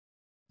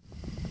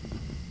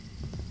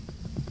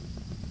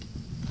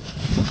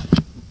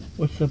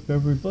What's up,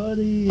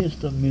 everybody? It's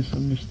the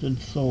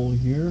Misunderstood Soul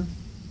here.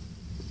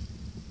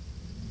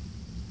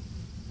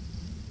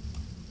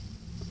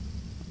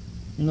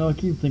 You know, I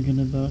keep thinking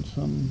about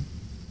something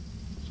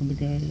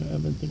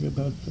I've been thinking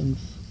about since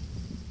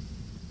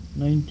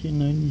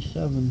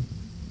 1997.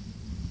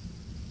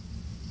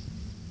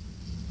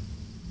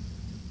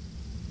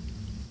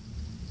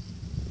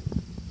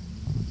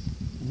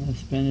 And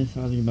that's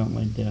fantasizing about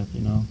my death,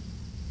 you know.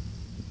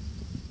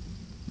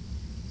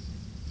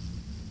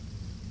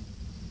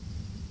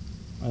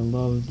 I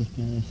love to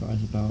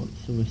fantasize about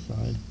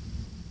suicide.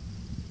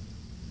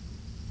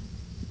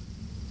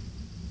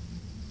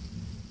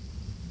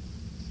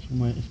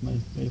 It's my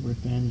favorite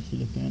fantasy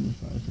to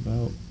fantasize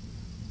about.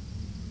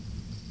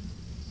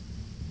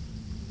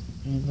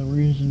 And the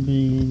reason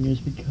being is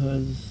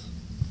because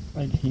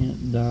I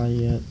can't die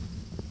yet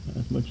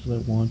as much as I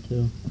want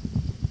to.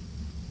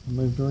 I'm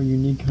a very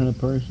unique kind of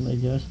person, I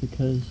guess,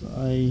 because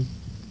I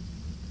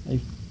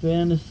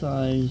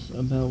fantasize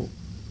about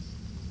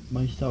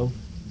myself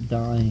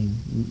dying,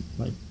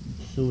 like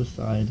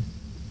suicide,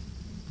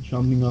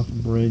 jumping off a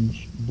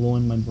bridge,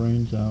 blowing my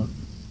brains out,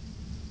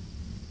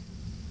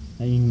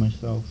 hanging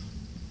myself,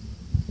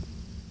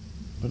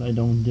 but I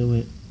don't do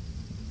it.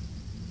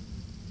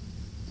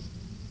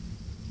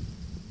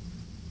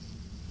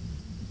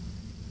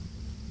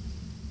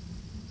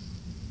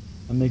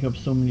 I make up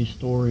so many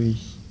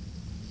stories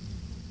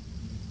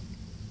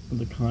for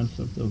the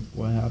concept of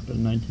what happened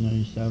in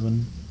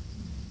 1997.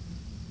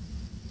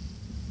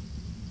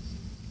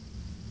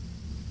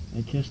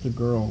 I kissed a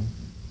girl,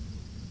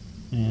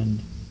 and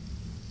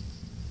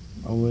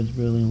I was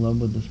really in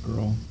love with this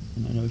girl,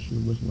 and I know she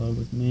was in love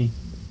with me.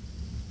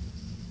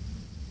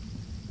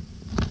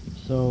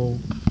 So,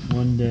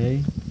 one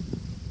day,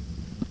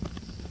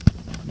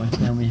 my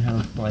family had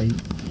a fight,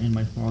 and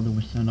my father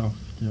was sent off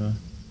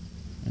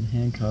in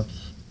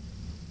handcuffs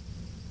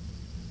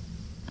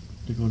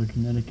to go to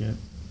Connecticut.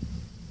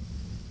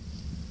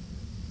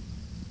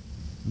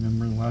 I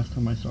remember the last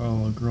time I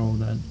saw a girl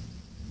that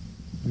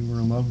we were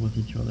in love with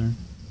each other.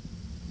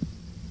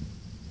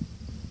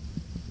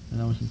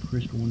 And I was in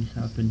preschool when this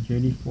happened.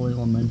 J.D. Floyd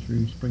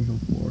Elementary, Springfield,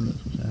 Florida.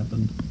 That's what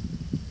happened.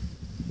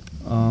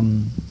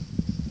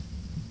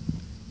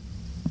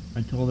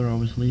 I told her I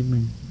was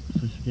leaving,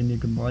 so she gave me a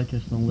goodbye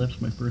kiss on the lips,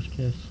 my first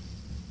kiss.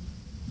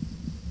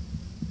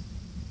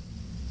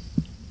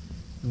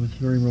 It was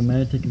very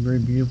romantic and very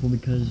beautiful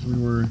because we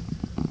were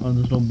on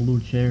this little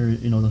blue chair,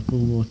 you know, the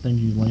little things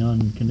you lay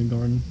on in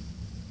kindergarten.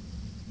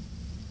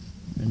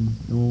 And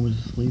no one was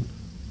asleep.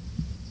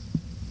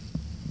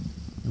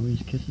 And we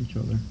just kissed each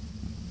other.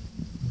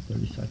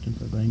 30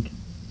 seconds, I think.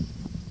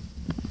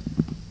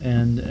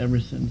 And ever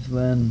since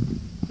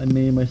then, I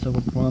made myself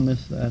a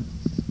promise that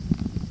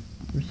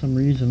for some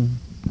reason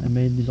I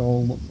made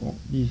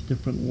these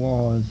different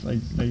laws I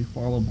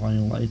follow by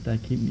in life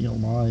that keep me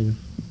alive.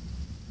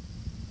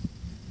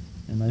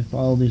 And I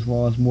follow these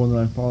laws more than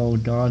I follow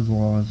God's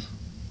laws,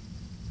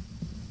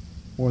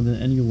 more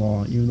than any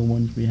law, even the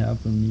ones we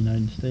have in the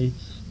United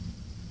States.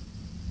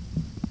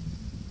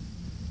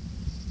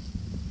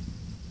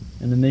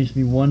 And it makes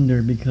me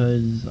wonder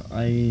because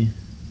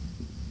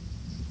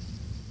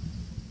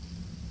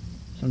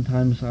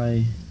sometimes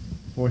I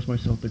force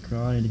myself to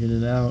cry to get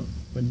it out,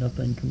 but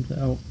nothing comes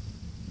out.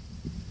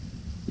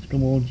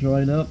 I'm all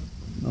dried up.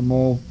 I'm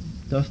all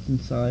dust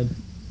inside.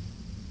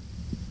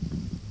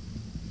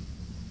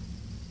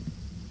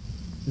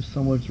 There's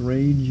so much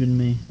rage in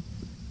me,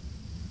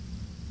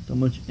 so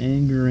much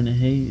anger and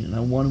hate, and I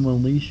want to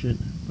unleash it,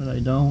 but I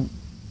don't.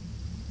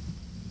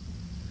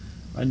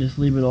 I just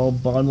leave it all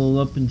bottled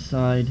up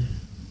inside,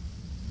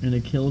 and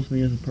it kills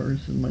me as a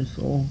person, my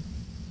soul.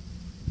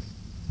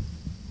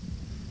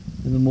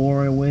 And the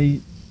more I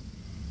wait,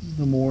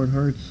 the more it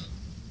hurts.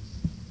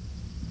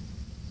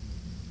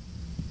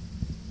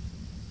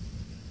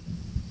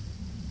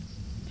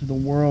 To the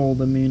world,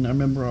 I mean, I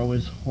remember I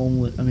was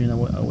homeless. I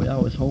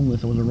was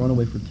homeless. I was a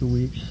runaway for 2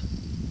 weeks.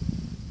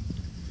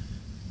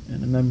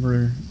 And I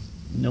remember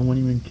no one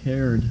even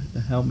cared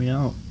to help me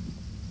out.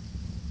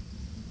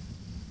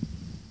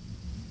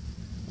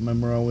 I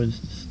remember I was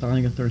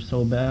dying of thirst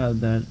so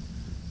bad that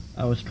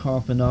I was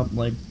coughing up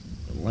like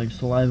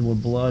saliva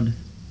with blood.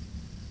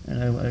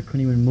 And I couldn't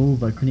even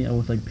move. I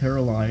was like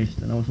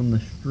paralyzed. And I was on the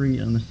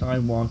street, on the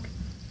sidewalk.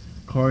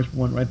 Cars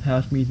went right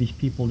past me. These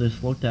people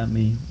just looked at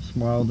me,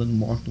 smiled, and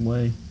walked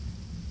away.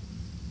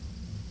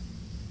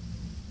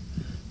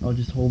 I was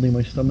just holding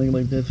my stomach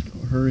like this,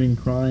 hurting,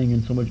 crying,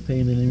 in so much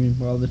pain. They didn't even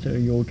bother to say, "Are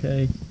you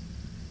okay?"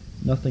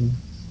 Nothing.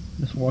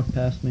 Just walked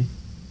past me.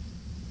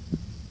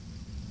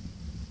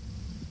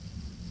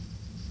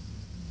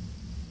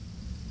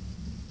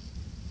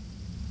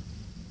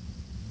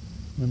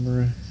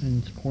 Remember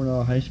in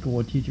Cornell High School,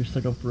 a teacher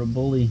stuck up for a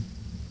bully,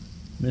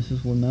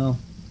 Mrs. Linnell,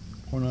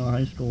 Cornell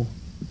High School.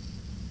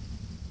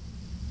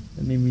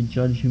 That made me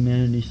judge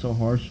humanity so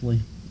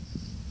harshly.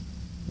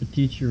 A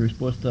teacher is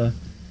supposed to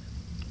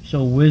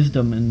show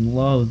wisdom and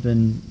love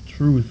and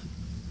truth,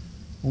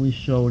 only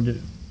showed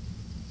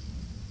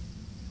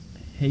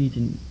hate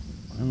and,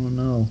 I don't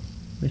know,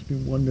 makes me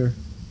wonder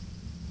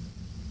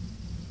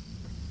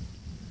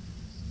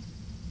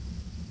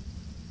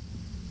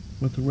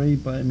with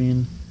rape. I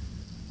mean,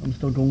 I'm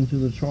still going through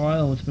the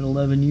trial. It's been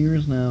 11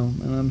 years now,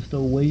 and I'm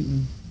still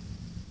waiting.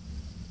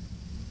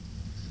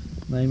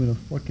 Not even a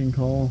fucking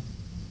call.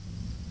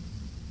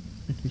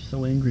 Makes me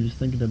so angry just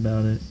thinking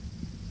about it.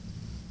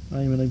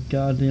 Not even a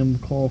goddamn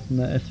call from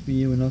that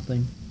SVU or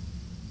nothing.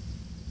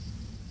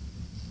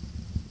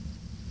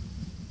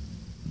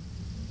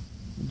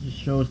 It just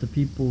shows the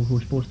people who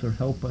are supposed to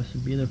help us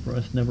and be there for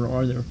us never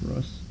are there for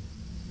us.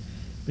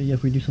 But yeah,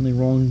 if we do something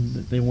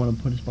wrong, they want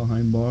to put us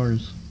behind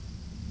bars.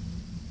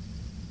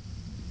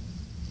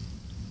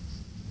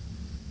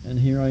 And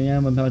here I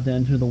am about to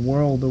enter the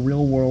world, the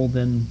real world,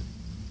 and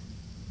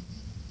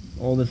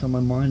all that's on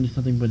my mind is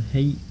nothing but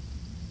hate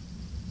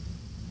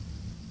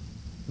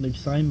and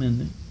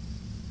excitement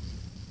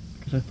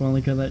because I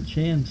finally got that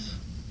chance.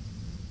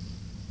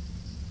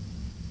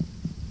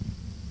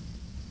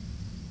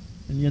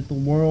 And yet the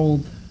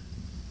world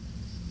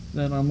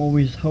that I'm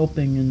always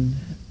helping and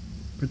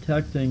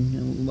protecting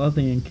and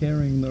loving and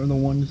caring, they're the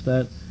ones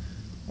that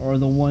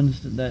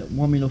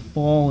want me to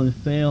fall and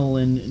fail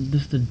and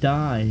just to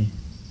die,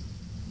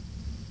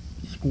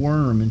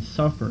 squirm and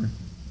suffer.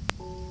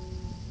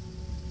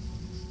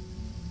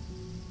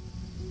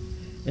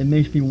 It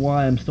makes me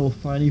why I'm still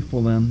fighting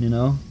for them, you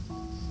know?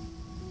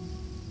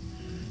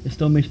 It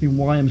still makes me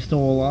why I'm still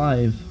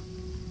alive.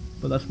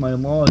 But that's my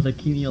laws that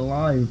keep me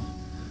alive.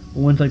 The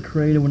ones I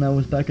created when I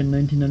was back in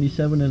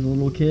 1997 as a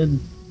little kid.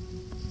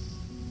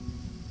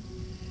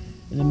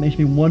 And it makes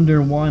me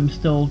wonder why I'm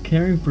still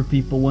caring for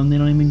people when they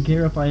don't even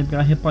care if I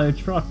got hit by a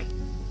truck.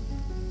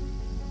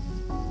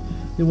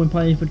 They wouldn't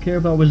probably even care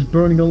if I was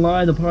burning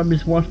alive. They'll probably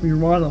just watch me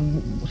rot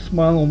and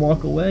smile and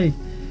walk away.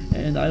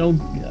 And I don't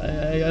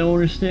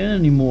understand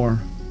anymore.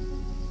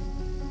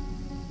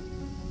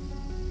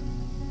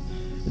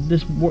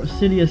 This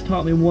city has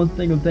taught me one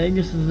thing of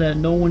Vegas is that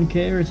no one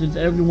cares. It's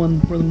everyone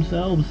for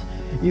themselves,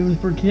 even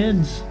for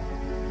kids.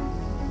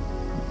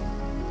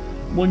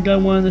 One guy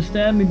wanted to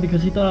stab me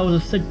because he thought I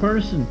was a sick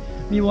person.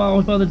 Meanwhile, I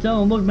was about to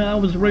tell him, look man, I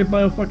was raped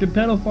by a fucking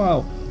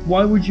pedophile.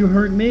 Why would you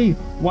hurt me?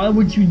 Why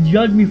would you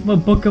judge me from a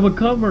book of a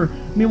cover?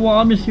 Meanwhile,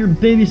 I'm just here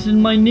babysitting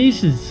my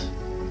nieces.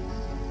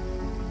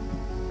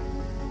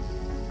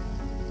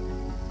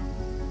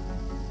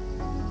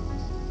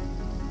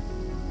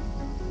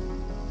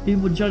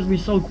 People judge me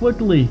so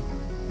quickly.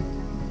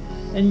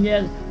 And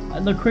yet,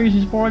 the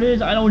craziest part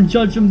is, I don't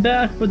judge them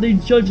back, but they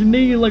judge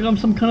me like I'm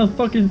some kind of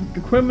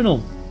fucking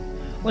criminal.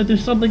 Like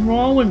there's something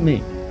wrong with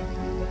me.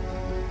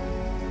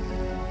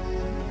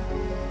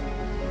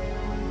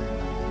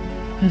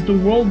 Has the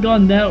world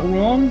gone that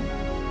wrong?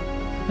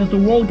 Has the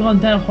world gone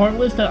that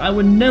heartless that I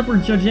would never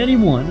judge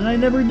anyone, and I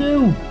never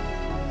do?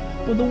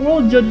 But the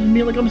world judges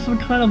me like I'm some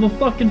kind of a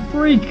fucking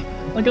freak,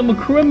 like I'm a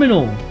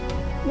criminal.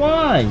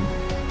 Why?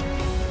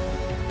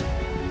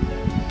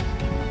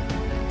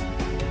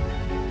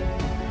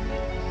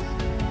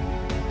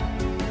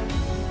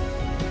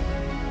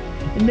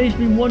 It makes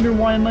me wonder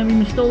why am I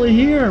even still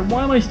here?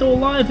 Why am I still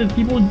alive if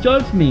people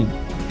judge me?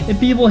 If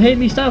people hate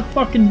me, stop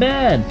fucking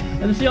bad.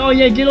 And they say, oh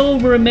yeah, get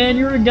over it, man.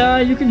 You're a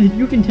guy. You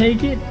can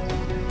take it.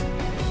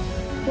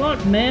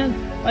 Fuck, man.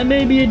 I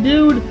may be a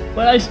dude,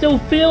 but I still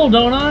feel,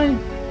 don't I?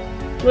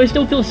 Do I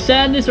still feel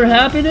sadness or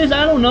happiness?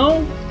 I don't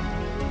know.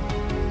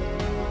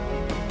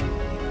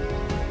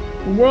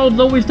 The world's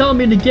always telling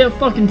me to get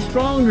fucking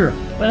stronger.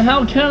 But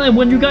how can I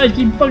when you guys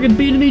keep fucking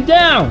beating me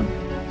down?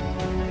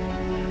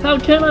 How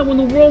can I when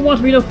the world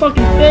wants me to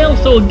fucking fail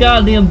so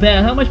goddamn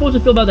bad? How am I supposed to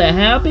feel about that?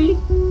 Happy?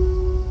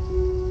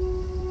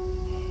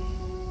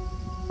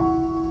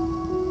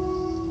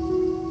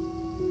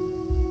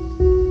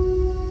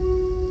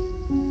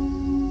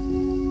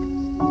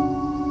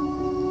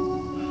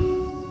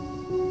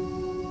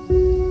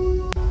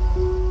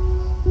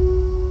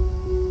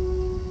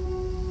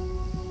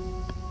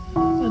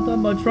 I thought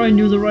about trying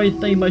to do the right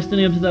thing by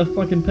standing up to that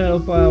fucking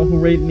pedophile who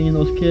raped me and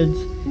those kids.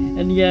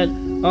 And yet,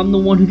 I'm the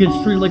one who gets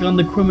treated like I'm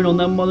the criminal, and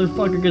that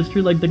motherfucker gets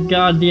treated like the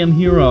goddamn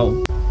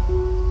hero.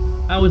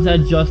 How is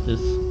that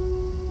justice?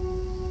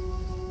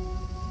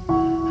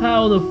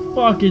 How the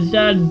fuck is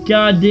that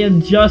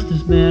goddamn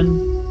justice, man?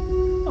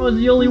 I was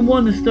the only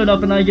one that stood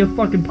up and I get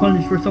fucking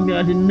punished for something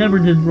I never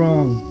did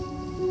wrong.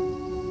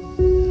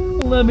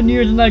 11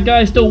 years and that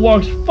guy still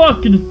walks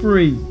fucking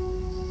free.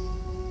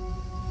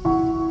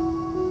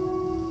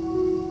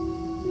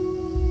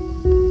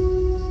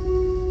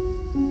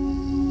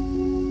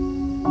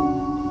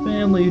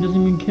 Family who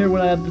doesn't even care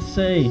what I have to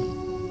say.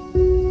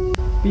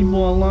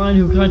 People online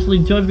who constantly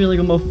judge me like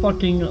I'm a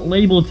fucking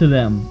label to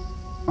them.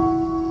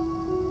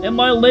 Am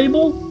I a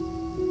label?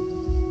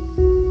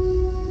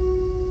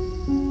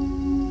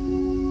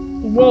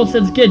 The world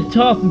says get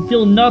tough and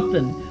feel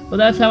nothing. But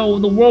that's how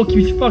the world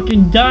keeps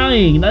fucking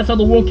dying. That's how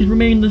the world keeps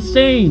remaining the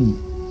same.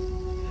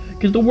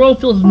 Because the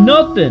world feels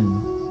nothing.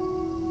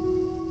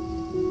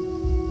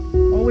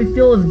 All we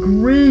feel is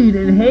greed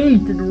and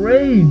hate and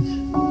rage.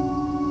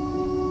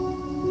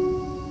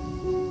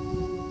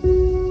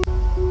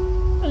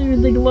 I don't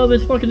even think love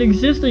is fucking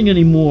existing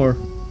anymore.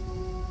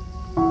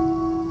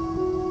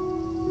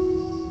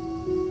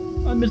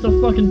 I'm just a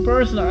fucking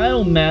person. I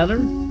don't matter.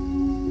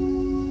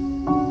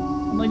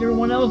 like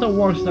everyone else that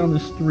walks down the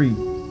street.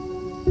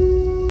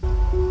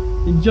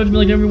 They judge me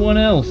like everyone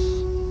else.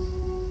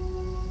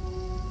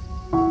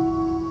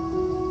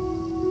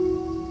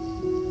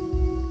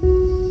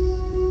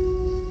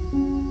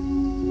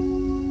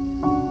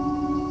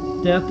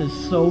 Death is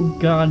so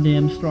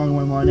goddamn strong in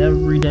my mind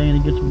every day, and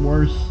it gets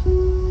worse.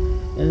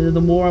 And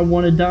the more I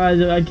want to die,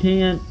 that I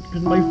can't,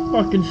 because my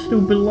fucking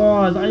stupid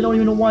laws. I don't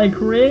even know why I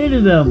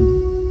created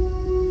them.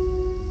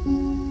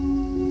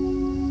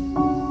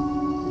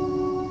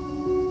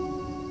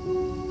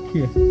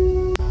 Here.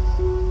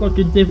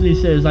 Fucking Tiffany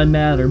says I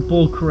matter.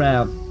 Bull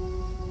crap.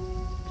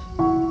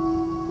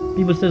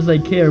 People says I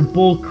care.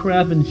 Bull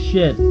crap and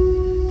shit.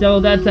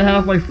 Tell that to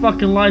have my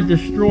fucking life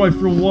destroyed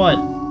for what?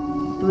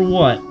 For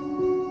what?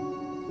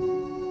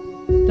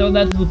 Tell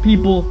that to the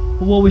people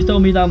who always tell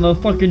me that I'm a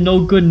fucking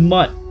no good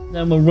mutt.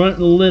 That I'm a runt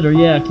in the litter.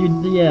 Yeah,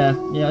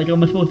 like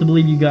I'm supposed to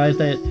believe you guys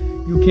that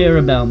you care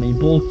about me.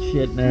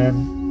 Bullshit,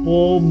 man.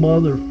 Bull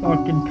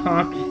motherfucking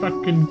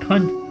cock-sucking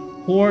cunt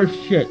horse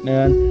shit,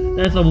 man.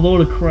 That's a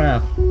load of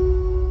crap.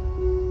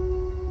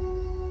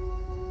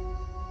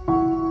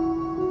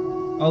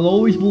 I'll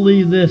always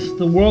believe this.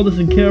 The world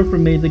doesn't care for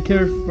me. They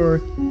care for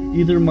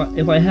either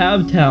if I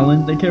have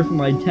talent, they care for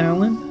my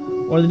talent,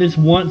 or they just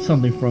want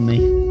something from me.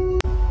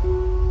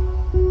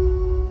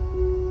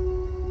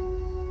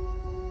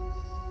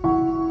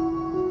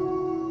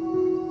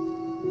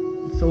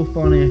 So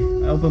funny.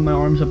 I open my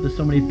arms up to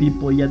so many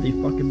people, yet they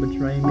fucking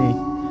betray me.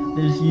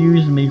 They just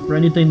use me for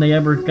anything they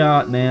ever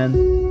got, man.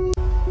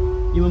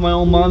 Even my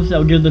own mom said I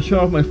would give the shirt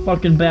off my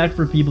fucking back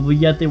for people, but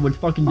yet they would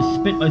fucking just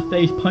spit in my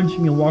face, punch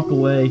me, and walk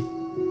away.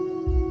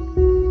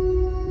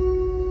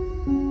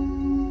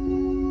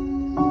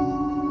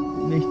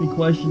 It makes me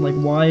question, like,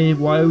 why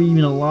are we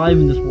even alive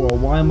in this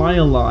world? Why am I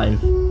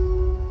alive?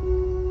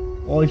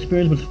 All I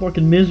experienced was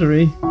fucking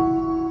misery.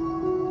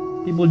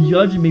 People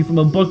judging me from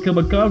a book of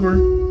a cover.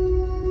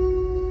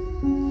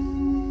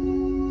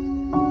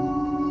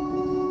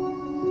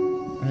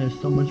 I have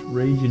so much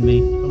rage in me,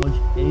 so much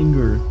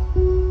anger,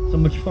 so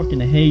much fucking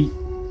hate.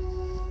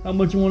 How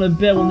much I want to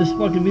bet when this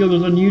fucking video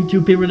goes on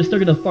YouTube, people are still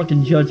gonna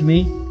fucking judge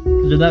me,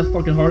 because they're that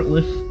fucking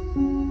heartless.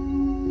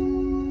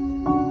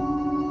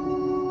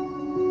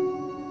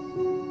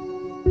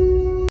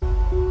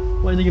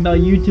 What I think about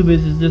YouTube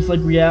is just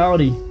like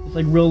reality. It's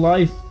like real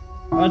life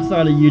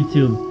outside of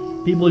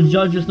YouTube. People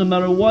judge us no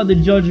matter what. They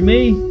judge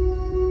me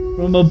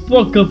from a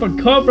book of a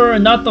cover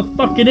and not the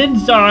fucking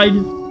inside.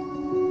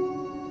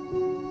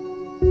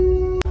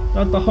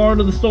 Not the heart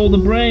of the soul, the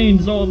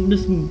brains, all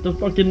this, the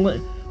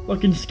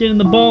fucking skin and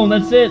the bone,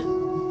 that's it.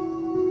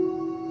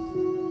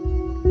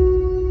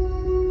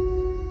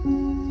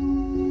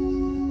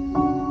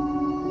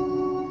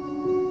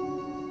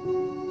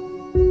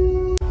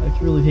 I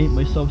really hate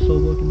myself so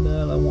fucking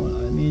bad. I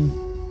mean,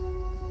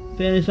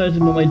 fantasizing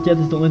about my death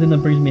is the only thing that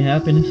brings me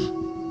happiness.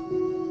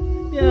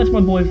 Yeah, that's my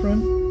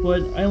boyfriend,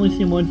 but I only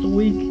see him once a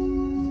week,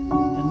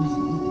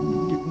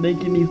 and it's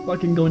making me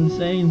fucking go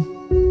insane.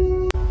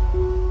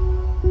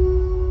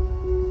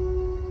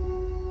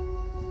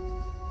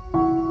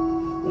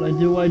 I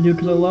do what I do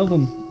because I love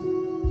him.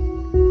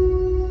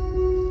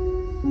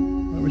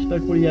 I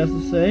respect what he has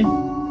to say. It's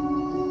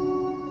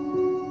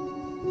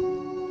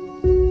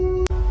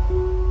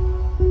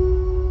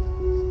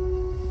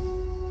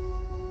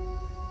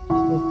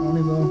so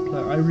funny though,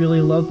 'cause I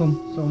really love him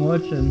so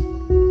much, and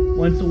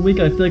once a week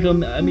I feel like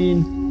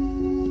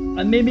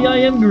maybe I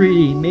am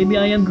greedy. Maybe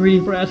I am greedy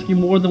for asking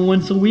more than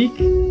once a week.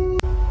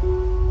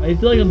 I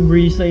feel like I'm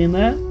greedy saying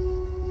that.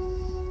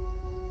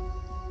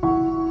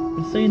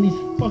 Saying these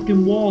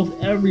fucking walls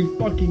every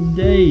fucking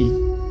day.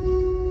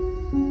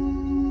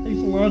 Takes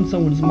a lot on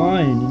someone's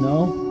mind, you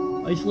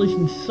know?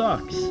 Isolation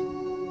sucks.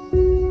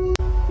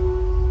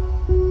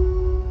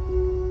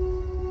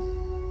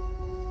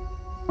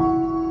 I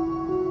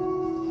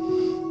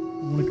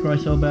wanna cry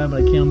so bad,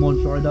 but I can't. I'm all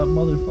dried up,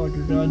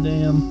 motherfucker,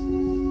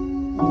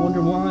 goddamn. I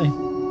wonder why.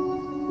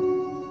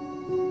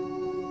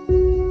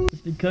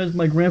 It's because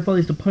my grandfather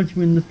used to punch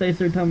me in the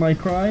face every time I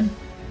cried.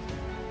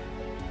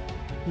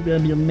 You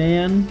gotta be a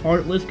man,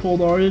 heartless,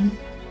 cold-hearted.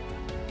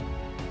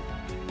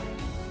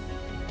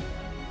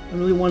 I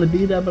really want to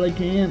be that, but I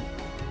can't.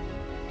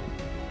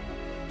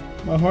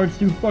 My heart's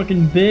too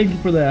fucking big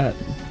for that.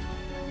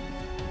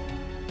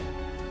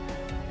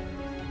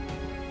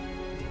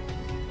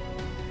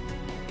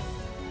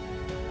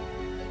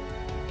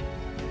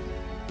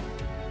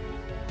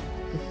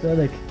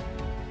 Pathetic.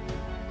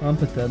 I'm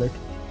pathetic.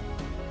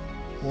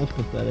 Most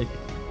pathetic.